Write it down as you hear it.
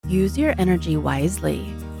Use your energy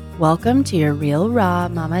wisely. Welcome to your Real Raw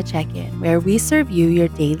Mama Check-In, where we serve you your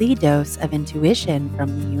daily dose of intuition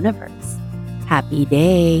from the universe. Happy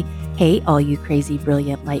day! Hey, all you crazy,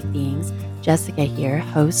 brilliant light beings. Jessica here,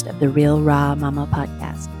 host of the Real Raw Mama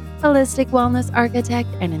podcast, holistic wellness architect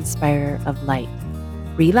and inspirer of light.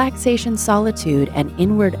 Relaxation, solitude, and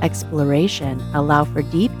inward exploration allow for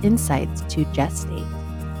deep insights to gestate.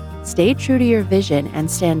 Stay true to your vision and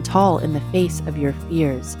stand tall in the face of your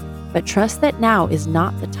fears, but trust that now is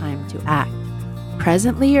not the time to act.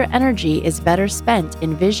 Presently, your energy is better spent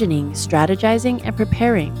envisioning, strategizing, and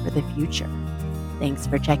preparing for the future. Thanks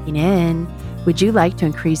for checking in. Would you like to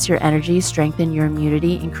increase your energy, strengthen your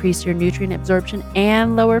immunity, increase your nutrient absorption,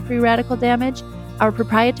 and lower free radical damage? Our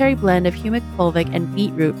proprietary blend of humic, fulvic, and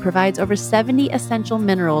beetroot provides over 70 essential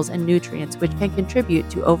minerals and nutrients which can contribute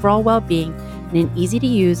to overall well-being in an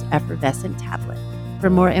easy-to-use, effervescent tablet.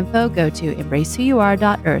 For more info, go to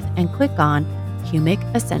embracewhoyouare.earth and click on Humic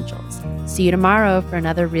Essentials. See you tomorrow for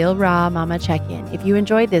another Real Raw Mama Check-In. If you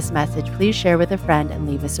enjoyed this message, please share with a friend and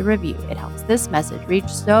leave us a review. It helps this message reach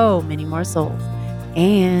so many more souls.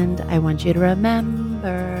 And I want you to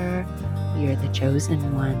remember, you're the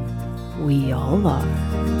chosen one. We all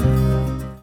are.